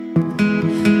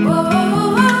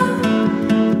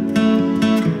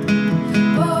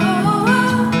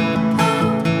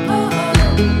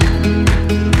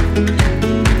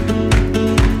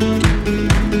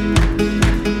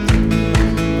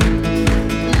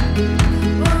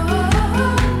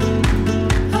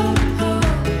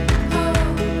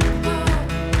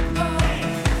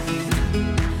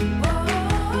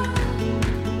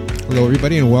Hello,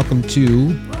 everybody, and welcome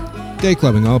to Day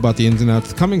Clubbing, all about the ins and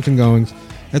outs, the comings and goings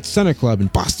at Center Club in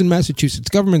Boston, Massachusetts,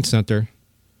 Government Center.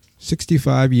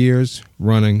 65 years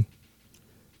running.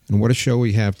 And what a show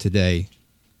we have today.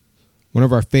 One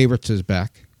of our favorites is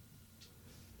back.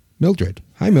 Mildred.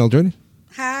 Hi, Mildred.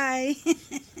 Hi.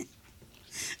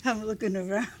 I'm looking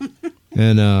around.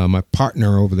 And my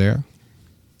partner over there.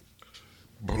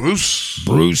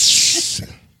 Bruce.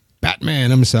 Batman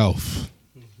himself.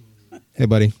 Hey,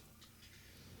 buddy.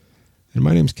 And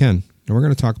my name's Ken, and we're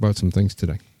going to talk about some things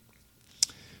today.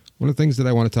 One of the things that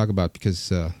I want to talk about, because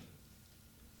something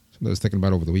I was thinking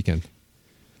about over the weekend,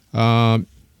 your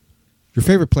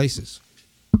favorite places.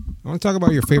 I want to talk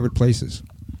about your favorite places.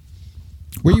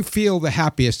 Where you feel the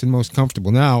happiest and most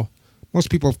comfortable. Now, most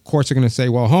people, of course, are going to say,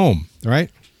 well, home,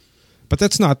 right? But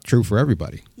that's not true for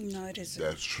everybody. No, it isn't.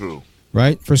 That's true.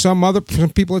 Right? For some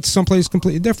people, it's someplace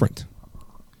completely different.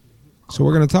 So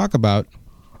we're going to talk about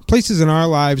places in our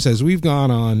lives as we've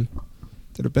gone on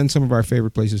that have been some of our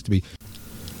favorite places to be.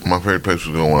 My favorite place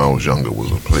was when I was younger was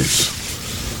a place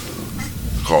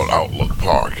called Outlook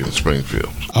Park in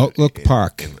Springfield. Outlook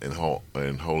Park. In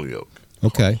Holyoke.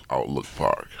 Okay. Outlook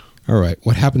Park. All right.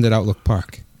 What happened at Outlook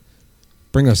Park?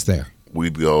 Bring us there.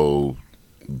 We'd go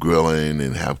grilling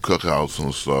and have cookouts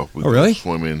and stuff. We'd Oh, really? Go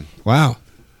swimming. Wow.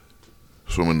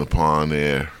 Swim in the pond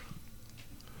there.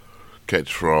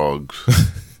 Catch frogs.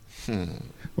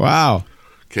 Wow.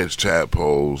 Catch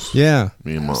tadpoles. Yeah.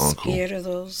 Me and my I'm uncle. scared of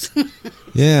those.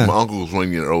 Yeah. My uncle was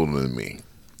 1 year older than me.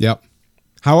 Yep.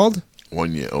 How old?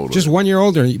 1 year older. Just 1 year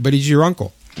older, but he's your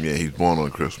uncle. Yeah, he's born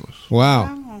on Christmas.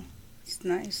 Wow. Oh, it's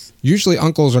nice. Usually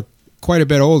uncles are quite a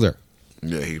bit older.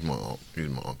 Yeah, he's my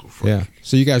uncle. Frank. Yeah.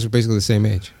 So you guys were basically the same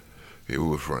age. Yeah, we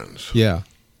were friends. Yeah.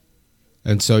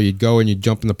 And so you'd go and you'd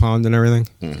jump in the pond and everything?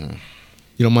 Mm-hmm.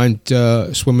 You don't mind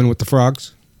swimming with the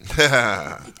frogs?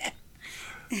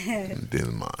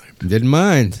 Didn't mind. Didn't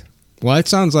mind. Well, it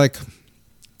sounds like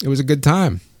it was a good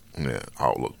time. Yeah,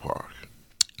 Outlook Park.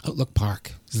 Outlook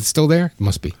Park. Is it still there? It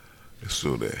must be. It's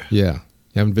still there. Yeah.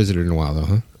 You haven't visited in a while, though,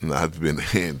 huh? And I've been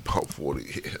there in about 40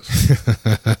 years.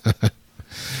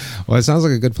 Well, it sounds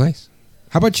like a good place.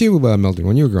 How about you, Mildred,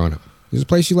 when you were growing up? Is there a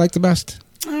place you liked the best?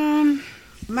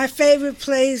 My favorite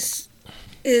place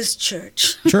is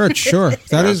church. Church, sure.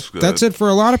 That's it for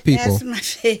a lot of people. That's my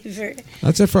favorite.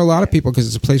 That's it for a lot of people because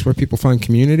it's a place where people find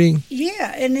community.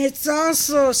 Yeah, and it's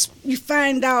also, you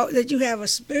find out that you have a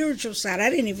spiritual side.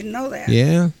 I didn't even know that.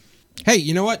 Yeah. Hey,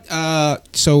 you know what?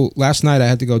 So last night I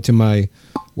had to go to my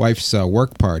wife's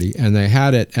work party, and they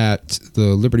had it at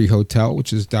the Liberty Hotel,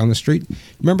 which is down the street.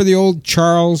 Remember the old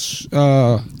Charles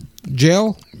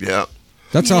jail? Yeah.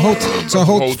 That's a hotel. It's a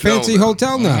hotel fancy now.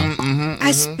 hotel now.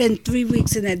 I spent 3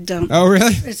 weeks in that dump. Oh,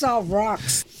 really? It's all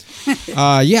rocks.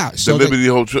 Yeah. So The Liberty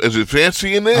Hotel, is it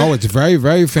fancy in there? oh, it's very,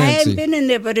 very I fancy. haven't been in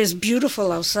there, but it's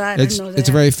beautiful outside. I know that. It's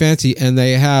very fancy, and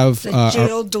they have The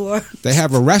jail door. they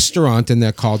have a restaurant in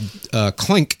there called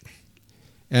Clink,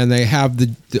 and they have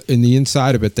in the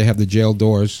inside of it they have the jail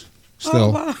doors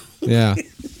still. Oh, wow. Yeah.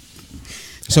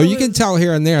 So you can tell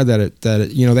here and there that it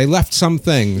they left some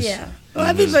things. Yeah. Well,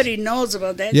 everybody knows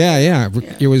about that. Yeah.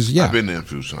 It was I've been there a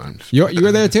few times. You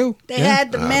were there too? They Yeah?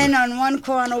 had the men on one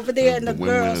corner over there and the women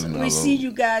girls. on the We other. see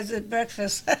you guys at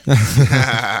breakfast.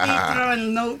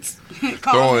 Throwing notes.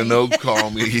 Throwing notes, call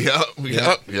me.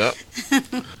 Yep.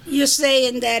 You're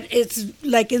saying that it's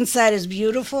like inside is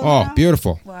beautiful. Oh, now?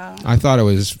 beautiful. Wow. I thought it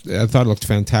looked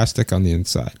fantastic on the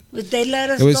inside. Would they let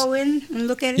us go in and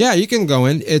look at it? Yeah, you can go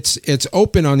in. It's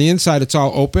open on the inside. It's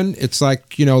all open. It's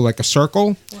like, like a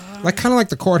circle. Wow. Like kind of like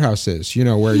the courthouse is,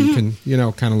 where you can,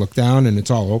 kind of look down and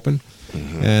it's all open.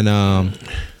 Mm-hmm.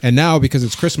 And now because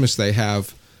it's Christmas, they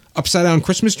have upside down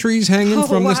Christmas trees hanging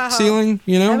from the ceiling,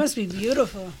 That must be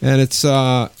beautiful. And it's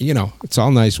it's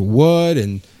all nice wood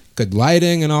and good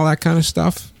lighting and all that kind of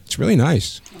stuff. It's really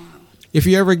nice. Wow. If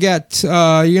you ever get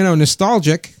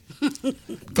nostalgic,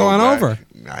 go on back. Over.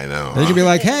 I know. They could be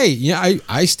like, hey,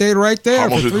 I stayed right there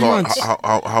for 3 months.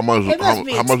 How much it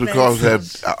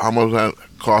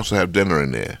cost to have dinner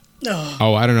in there?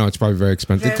 Oh, I don't know. It's probably very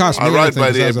expensive. It costs me I ride by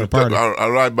there at a party. I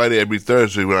ride by there every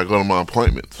Thursday when I go to my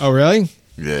appointments. Oh, really?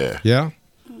 Yeah. Yeah.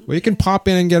 Well, you can pop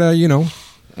in and get a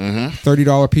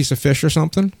 $30 piece of fish or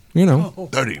something.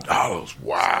 $30.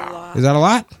 Wow. Is that a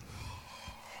lot?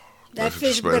 That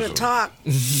fish better talk.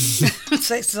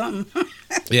 Say something.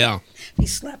 Yeah.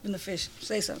 He's slapping the fish.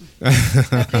 Say something.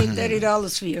 I paid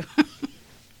 $30 for you.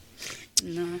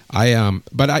 No. I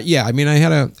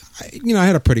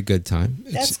had a pretty good time.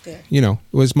 That's good. It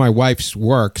was my wife's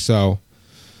work, so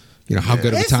how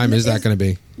good of a time is that going to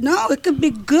be? No, it could be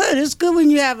good. It's good when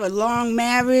you have a long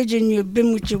marriage and you've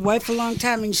been with your wife a long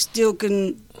time and you still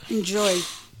can enjoy.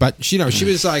 But she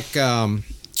was like,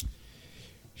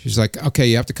 she's like, okay,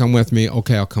 you have to come with me.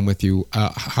 Okay, I'll come with you.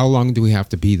 How long do we have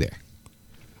to be there?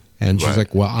 And she's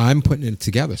like, well, I'm putting it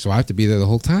together, so I have to be there the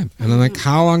whole time. And I'm like,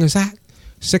 how long is that?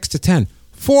 6 to 10.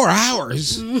 4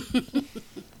 hours.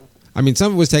 I mean,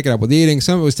 some of it was taken up with eating,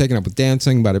 some of it was taken up with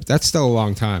dancing, but that's still a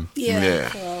long time.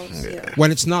 Yeah.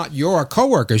 When it's not your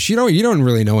coworkers, you don't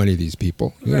really know any of these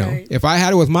people. You know, if I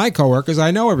had it with my coworkers,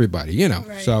 I know everybody.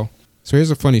 Right. So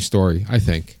here's a funny story. I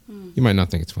think you might not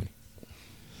think it's funny.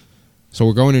 So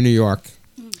we're going to New York.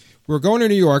 We're going to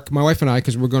New York, my wife and I,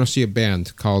 because we're going to see a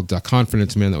band called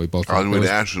Confidence Man that we both. I was going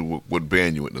to ask you what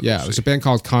band you went to see. Yeah, it was a band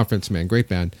called Confidence Man, great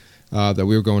band that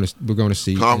we're going to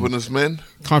see. Confidence Man.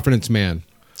 Confidence Man.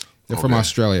 They're from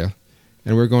Australia,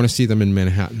 and we're going to see them in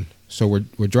Manhattan. So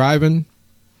we're driving.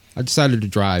 I decided to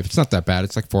drive. It's not that bad.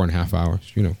 It's like 4.5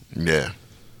 hours. Yeah.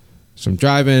 So I'm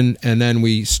driving, and then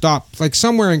we stop like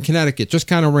somewhere in Connecticut, just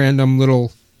kind of random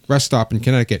little rest stop in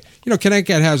Connecticut.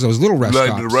 Connecticut has those little rest stops.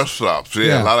 Like the rest stops,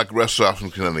 yeah. A lot of rest stops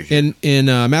in Connecticut. In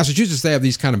Massachusetts, they have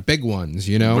these kind of big ones,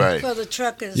 Right. For the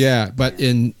truckers. Yeah, but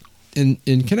in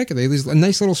Connecticut, they have these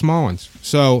nice little small ones.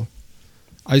 So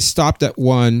I stopped at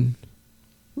one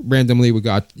randomly. We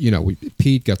got,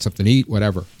 Pete got something to eat,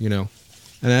 whatever, And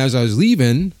as I was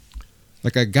leaving,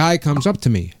 like a guy comes up to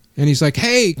me. And he's like,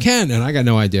 hey, Ken. And I got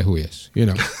no idea who he is,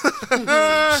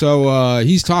 So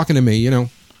he's talking to me, And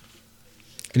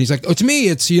he's like, oh, to me,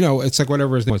 it's like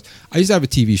whatever his name was. I used to have a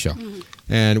TV show.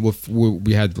 And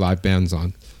we had live bands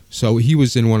on. So he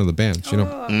was in one of the bands,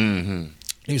 Mm-hmm.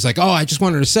 He was like, oh, I just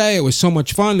wanted to say it was so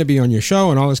much fun to be on your show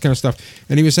and all this kind of stuff.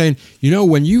 And he was saying,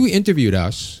 when you interviewed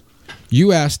us,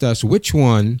 you asked us which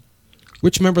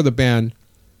member of the band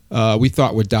we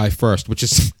thought would die first, which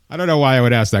is, I don't know why I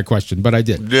would ask that question, but I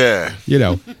did. Yeah.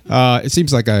 It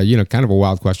seems like a, kind of a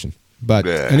wild question. But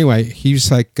anyway, he was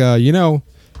like,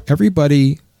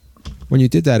 everybody, when you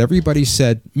did that, everybody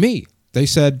said me. They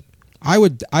said I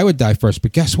would die first,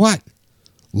 but guess what?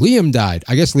 Liam died.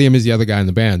 I guess Liam is the other guy in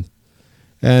the band.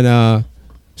 And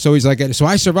so he's like, so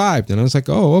I survived. And I was like,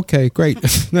 oh, okay, great.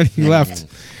 Then he left.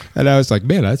 And I was like,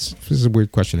 man, this is a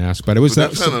weird question to ask. But it was so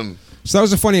that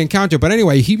was a funny encounter. But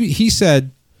anyway, he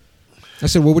said, I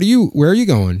said, well, where are you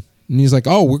going? And he's like,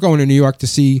 oh, we're going to New York to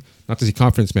see, not to see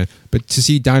Confidence Man, but to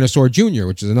see Dinosaur Jr.,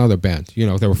 which is another band.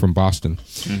 They were from Boston.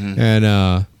 Mm-hmm.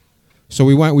 And so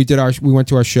we went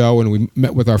to our show and we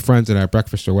met with our friends and had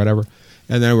breakfast or whatever.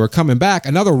 And then we're coming back,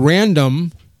 another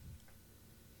random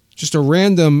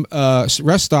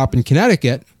rest stop in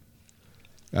Connecticut.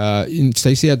 And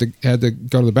Stacy had to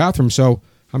go to the bathroom, so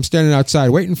I'm standing outside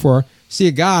waiting for her. See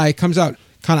a guy comes out,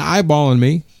 kind of eyeballing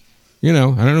me. I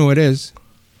don't know who it is.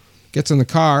 Gets in the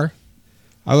car.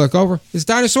 I look over. It's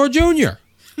Dinosaur Jr.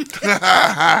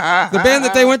 The band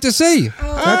that they went to see.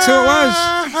 That's who it was.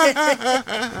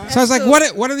 So I was like,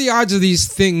 what are the odds of these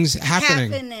things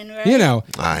happening? Right?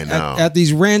 I know. At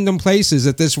these random places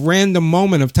at this random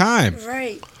moment of time.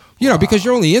 Right. Because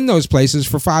you're only in those places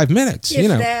for 5 minutes. If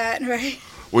that, right.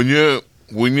 When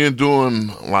you're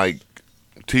doing like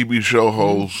TV show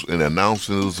hosts and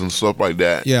announcers and stuff like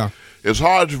that, it's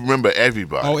hard to remember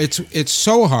everybody. Oh, it's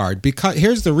so hard because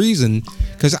here's the reason.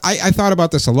 Because I thought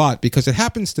about this a lot because it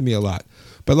happens to me a lot.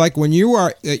 But like when you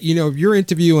are, if you're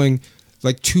interviewing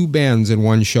like 2 bands in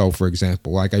one show, for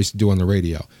example, like I used to do on the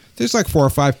radio. There's like 4 or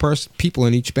 5 people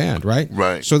in each band, right?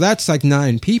 Right. So that's like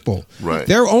 9 people. Right.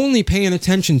 They're only paying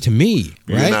attention to me,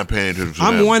 right? You're not paying attention to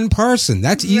I'm them. one person.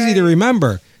 That's easy to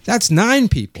remember. That's 9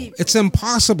 people. It's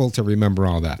impossible to remember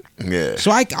all that. Yeah.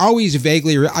 So I always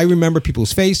vaguely, I remember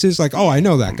people's faces, like, oh, I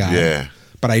know that guy. Yeah.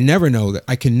 But I never know that.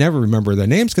 I can never remember their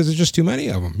names because there's just too many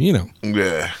of them,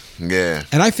 Yeah. Yeah.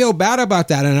 And I feel bad about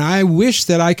that, and I wish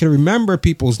that I could remember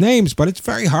people's names, but it's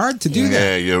very hard to do that.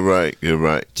 Yeah, you're right. You're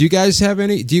right. Do you guys have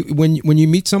any? Do you when you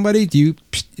meet somebody?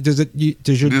 Does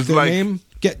your name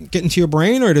get into your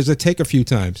brain, or does it take a few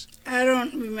times? I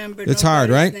don't remember. It's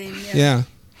hard, right? Name, yeah.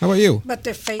 How about you? But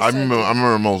their face. I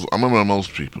remember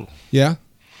most people. Yeah.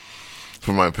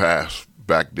 From my past,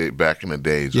 back in the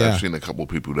days, Yeah. I've seen a couple of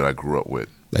people that I grew up with.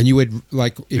 And you would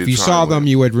if you saw them,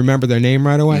 you would remember their name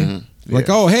right away. Mm-hmm. Yeah. Like,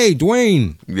 oh, hey,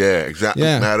 Dwayne. Yeah, exactly.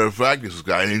 Yeah. Matter of fact, this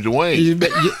guy named Dwayne. You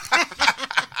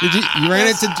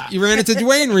ran into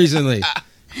Dwayne recently.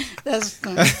 That's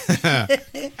funny.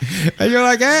 And you're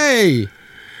like, hey,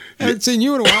 I haven't seen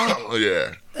you in a while. Oh,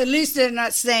 yeah. At least they're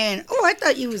not saying, "Oh, I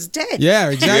thought you was dead." Yeah,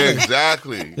 exactly. Yeah,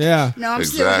 exactly. Yeah. No, I'm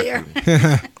Exactly. still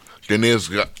here.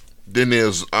 Then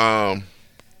there's I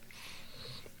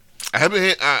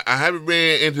haven't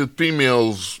been into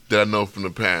females that I know from the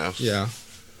past. Yeah.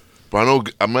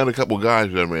 But I met a couple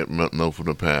guys that I know from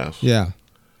the past. Yeah.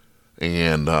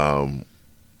 And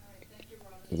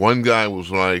one guy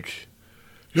was like,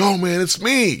 "Yo, man, it's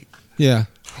me." Yeah.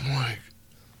 I'm like,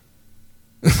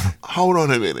 hold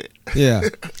on a minute. Yeah.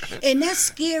 And that's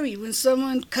scary when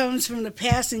someone comes from the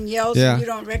past and yells Yeah. and you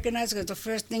don't recognize, because the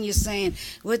first thing you're saying,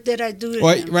 "What did I do to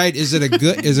Wait, him?" right? Is it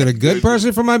a good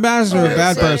person from my past or a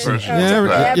bad person?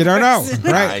 Yeah, you don't know,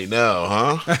 right? I know,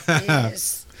 huh?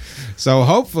 Yes. So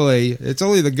hopefully, it's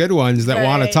only the good ones that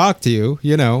want to Right. talk to you.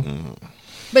 You know.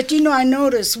 But I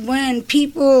notice when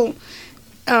people,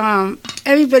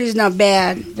 everybody's not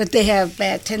bad, but they have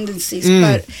bad tendencies.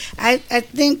 But I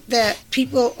think that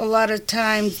people a lot of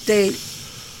times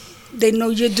they know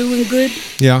you're doing good.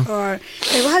 Yeah. Or,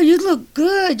 hey, wow, you look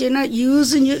good. You're not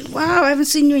using you. Wow, I haven't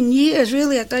seen you in years.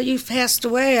 Really, I thought you passed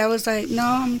away. I was like, no,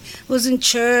 I was in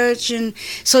church. And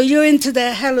so you're into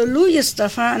that hallelujah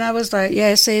stuff, huh? And I was like, yeah,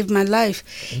 it saved my life.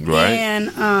 Right.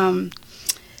 And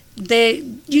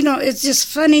it's just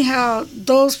funny how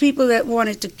those people that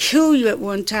wanted to kill you at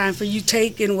one time for you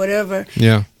taking whatever,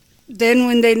 Yeah. then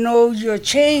when they know you're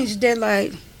changed, they're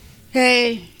like,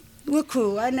 hey, we're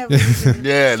cool. I never even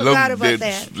forgot about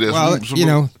that.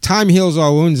 Well, time heals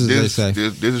all wounds, as they say.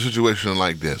 There's a situation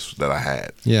like this that I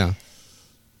had. Yeah.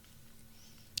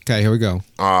 Okay, here we go.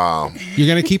 Um, You're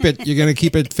gonna keep it. You're gonna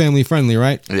keep it family friendly,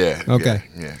 right? Yeah. Okay.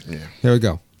 Yeah. Here we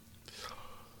go.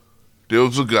 There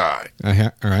was a guy, All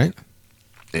right.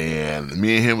 and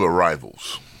me and him were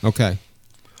rivals. Okay.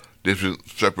 Different,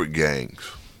 separate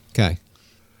gangs. Okay.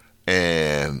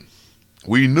 And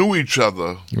we knew each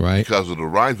other Right. because of the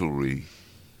rivalry,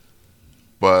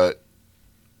 but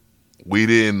we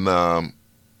didn't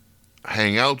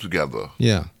hang out together.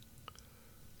 Yeah.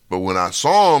 But when I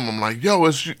saw him, I'm like, yo,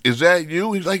 is that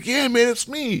you? He's like, yeah, man, it's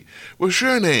me. What's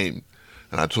your name?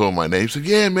 And I told him my name. He said,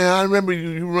 yeah, man, I remember you.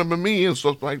 You remember me and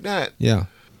stuff like that. Yeah.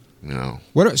 You know.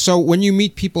 So when you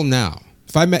meet people now,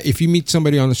 if you meet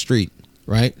somebody on the street,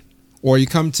 right? Or you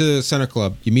come to Center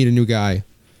Club, you meet a new guy.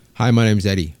 Hi, my name's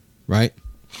Eddie, right?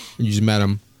 And you just met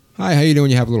him. Hi, how you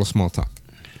doing? You have a little small talk.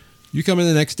 You come in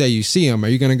the next day, you see him. Are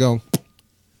you going to go,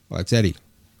 well, it's Eddie?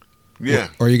 Yeah.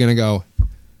 Or are you going to go,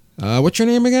 what's your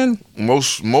name again?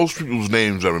 Most people's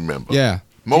names I remember. Yeah.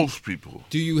 Most people.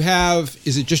 Do you have,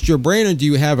 is it just your brain, or do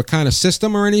you have a kind of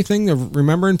system or anything of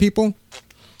remembering people?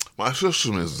 My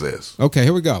system is this. Okay,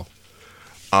 here we go.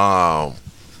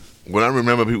 When I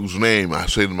remember people's name, I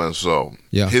say to myself,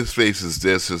 Yeah. his face is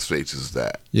this, his face is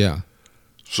that. Yeah.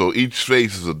 So each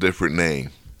face is a different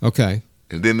name. Okay.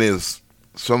 And then there's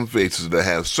some faces that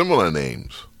have similar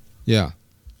names. Yeah.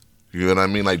 You know what I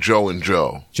mean? Like Joe and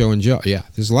Joe. Joe and Joe. Yeah.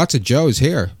 There's lots of Joes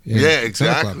here. Yeah,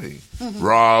 exactly.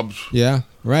 Robs. Yeah.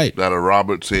 Right. That are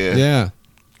Roberts here. Yeah.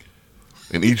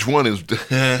 And each one is...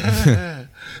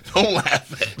 Don't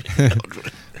laugh at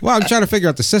me. Well, I'm trying to figure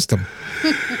out the system.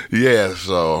 Yeah,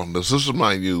 so the system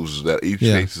I use is that each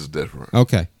face is different.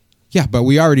 Okay. Yeah, but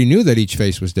we already knew that each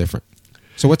face was different.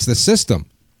 So what's the system?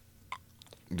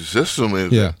 The system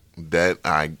is that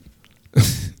I...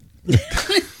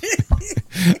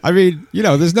 I mean,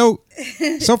 there's no...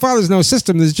 So far, there's no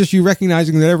system. There's just you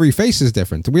recognizing that every face is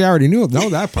different. We already know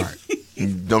that part. You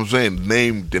know what I'm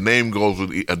saying? The name goes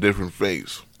with a different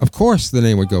face. Of course the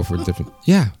name would go for a different...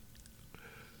 Yeah.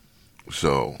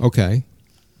 So... Okay.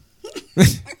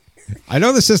 I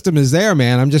know the system is there,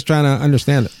 man. I'm just trying to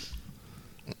understand it.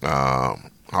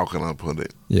 How can I put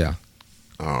it? Yeah.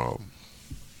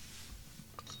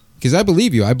 Because I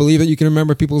believe you. I believe that you can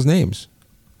remember people's names.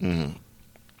 Mm-hmm.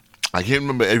 I can't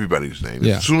remember everybody's name.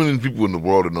 Yeah. There's too many people in the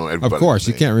world that know everybody's name. Of course,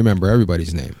 you can't remember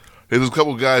everybody's name. There's a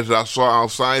couple guys that I saw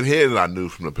outside here that I knew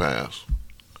from the past.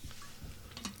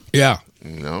 Yeah.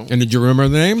 And did you remember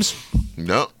the names?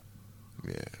 No.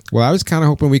 Yeah. Well, I was kind of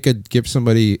hoping we could give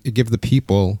the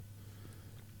people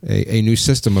a new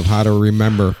system of how to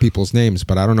remember people's names,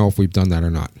 but I don't know if we've done that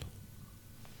or not.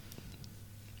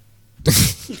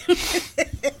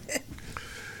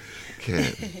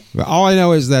 Can't. But all I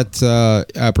know is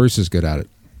that Bruce is good at it.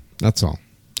 That's all.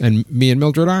 And me and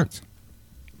Mildred aren't.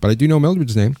 But I do know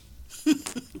Mildred's name.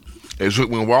 It took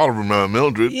me a while to remember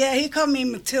Mildred. Yeah, he called me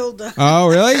Matilda. Oh,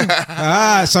 really?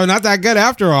 So not that good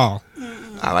after all.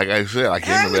 Like I said, I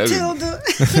can't remember Matilda.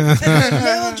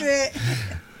 Mildred.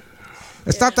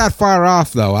 It's not that far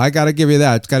off, though. I got to give you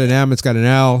that. It's got an M, it's got an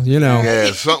L, you know.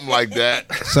 Yeah, something like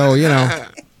that. So, you know.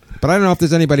 But I don't know if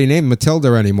there's anybody named Matilda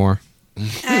anymore.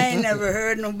 I ain't never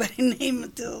heard nobody named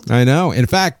Matilda. I know. In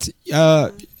fact,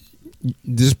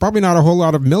 there's probably not a whole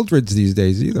lot of Mildreds these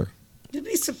days either. You'd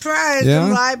be surprised. Yeah?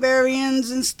 The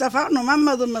librarians and stuff. I don't know. My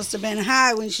mother must have been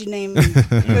high when she named me.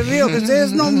 For real, because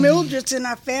there's no Mildreds in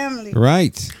our family.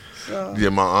 Right. So. Yeah,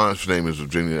 my aunt's name is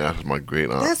Virginia. That's my great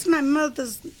aunt. That's my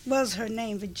mother's, was her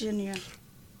name, Virginia.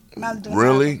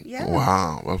 Really? Yeah.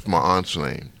 Wow, that's my aunt's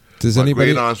name. Does My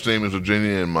anybody? great aunt's name is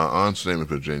Virginia, and my aunt's name is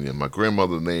Virginia. My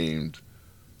grandmother named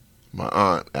my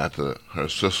aunt after her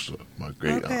sister, my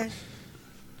great Okay. aunt.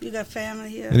 You got family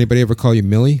here? Anybody ever call you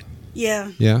Millie?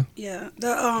 Yeah. Yeah. Yeah.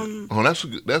 Oh,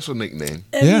 that's a nickname.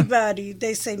 Everybody,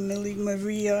 they say Millie,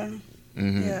 Maria.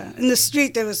 Mm-hmm. Yeah. In the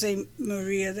street, they would say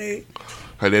Maria. They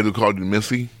Had they ever called you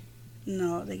Missy?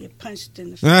 No, they get punched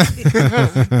in the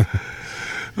face.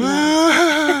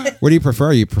 What do you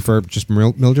prefer? You prefer just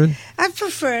Mildred? I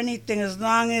prefer anything as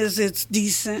long as it's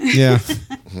decent. Yeah.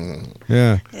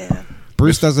 Yeah. Yeah.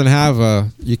 Bruce doesn't have a.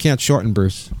 You can't shorten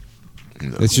Bruce.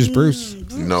 No. It's just Bruce.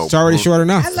 No, It's already short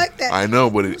enough. I like that. I know,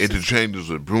 but it interchanges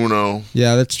with Bruno,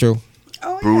 Yeah, that's true.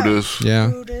 Oh, Brutus, Yeah.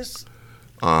 Brutus,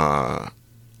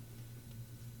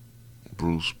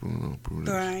 Bruce, Bruno,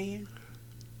 Brutus,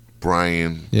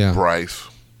 Brian, Yeah. Bryce.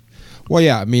 Well,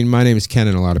 yeah. I mean, my name is Ken,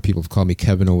 and a lot of people have called me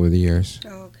Kevin over the years,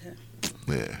 Oh, okay.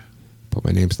 Yeah, but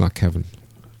my name's not Kevin.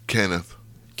 Kenneth.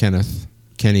 Kenneth,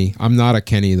 Kenny. I'm not a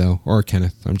Kenny though, or a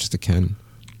Kenneth. I'm just a Ken.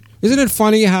 Isn't it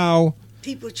funny how?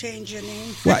 People change your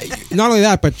name. Well, not only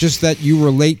that, but just that you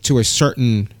relate to a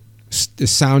certain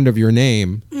sound of your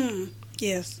name.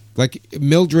 Yes. Like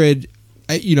Mildred,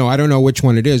 I don't know which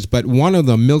one it is, but one of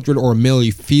them, Mildred or Millie,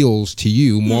 feels to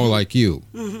you more like you.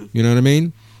 Mm-hmm. You know what I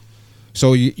mean?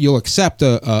 So you'll accept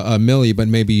a Millie, but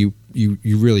maybe you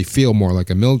really feel more like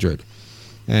a Mildred.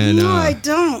 And No, I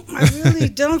don't. I really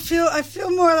don't feel. I feel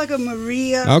more like a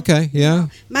Maria. Okay, yeah,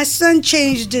 My son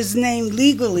changed his name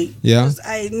legally. Yeah. 'Cause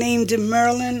I named him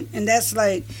Merlin, and that's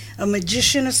like a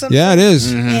magician or something. yeah, it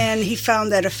is. And he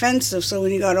found that offensive. So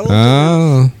when he got older,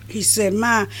 Oh, he said,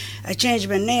 "Ma, I changed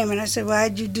my name." And I said,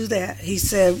 "Why'd you do that?" He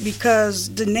said, "Because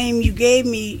the name you gave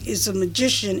me is a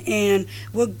magician, and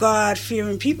we're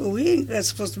God-fearing people. We ain't not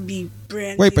supposed to be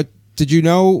brand wait, but did you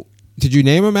know? Did you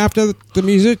name him after the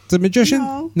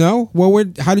magician? No. Well,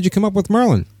 how did you come up with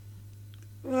Merlin?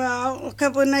 Well, a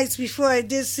couple of nights before I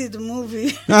did see the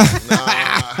movie, I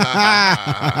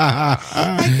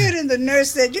couldn't. The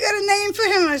nurse said, "You got a name for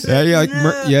him?" I said, Yeah, like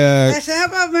 "No." yeah. I said, "How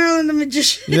about Merlin the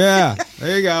magician?" Yeah,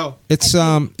 there you go. It's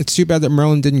too bad that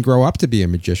Merlin didn't grow up to be a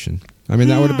magician. I mean,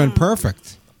 that would have been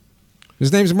perfect.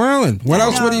 His name's Merlin. What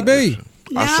else would he be?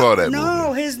 I saw that No,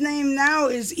 movie. his name now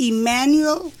is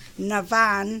Emmanuel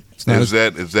Navan. It's not Is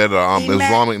that an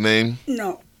Islamic name?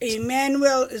 No,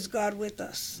 Emmanuel is God with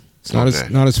us. It's not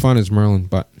Okay. as fun as Merlin,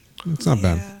 but it's not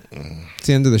bad. It's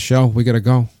the end of the show. We gotta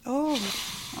go. Oh,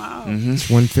 wow. It's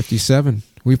 1:57.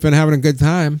 We've been having a good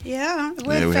time, Yeah, it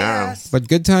went Yeah, we have. fast. but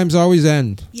good times always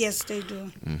end. Yes, they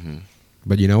do.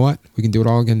 But you know what? We can do it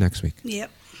all again next week. Yep.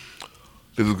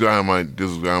 This guy in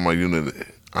my unit.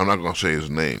 I'm not gonna say his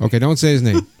name. Okay, don't say his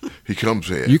name. He comes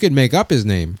here. You can make up his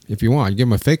name if you want. Give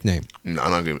him a fake name. No,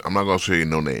 I'm not gonna say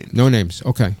no name. No names.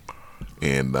 Okay.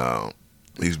 And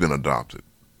he's been adopted.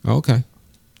 Okay.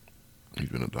 He's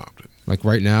been adopted. Like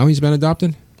right now, he's been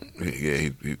adopted. Yeah,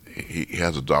 he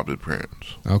has adopted parents.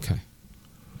 Okay.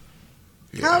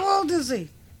 Yeah, How old is he?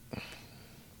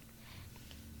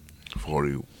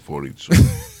 42.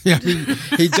 Yeah.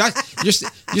 He just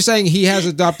you're saying he has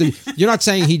adopted. You're not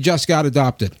saying he just got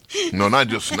adopted. No, not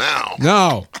just now.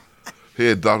 No. He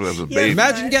adopted as a baby.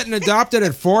 Imagine getting adopted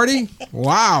at 40.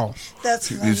 Wow. That's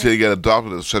He funny. said he got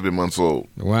adopted at 7 months old.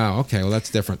 Wow. Okay. Well, that's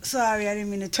different. Sorry, I didn't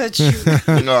mean to touch you.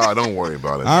 No, don't worry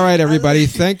about it. All right, everybody.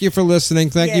 Thank you for listening.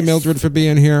 Thank you, Yes. Mildred, for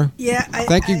being here. Yeah.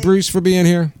 Thank you, Bruce, for being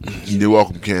here. You're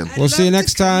welcome, Ken. I'd We'll see you love to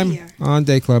next come time here. on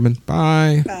Day Clubbing.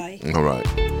 Bye. Bye. All right.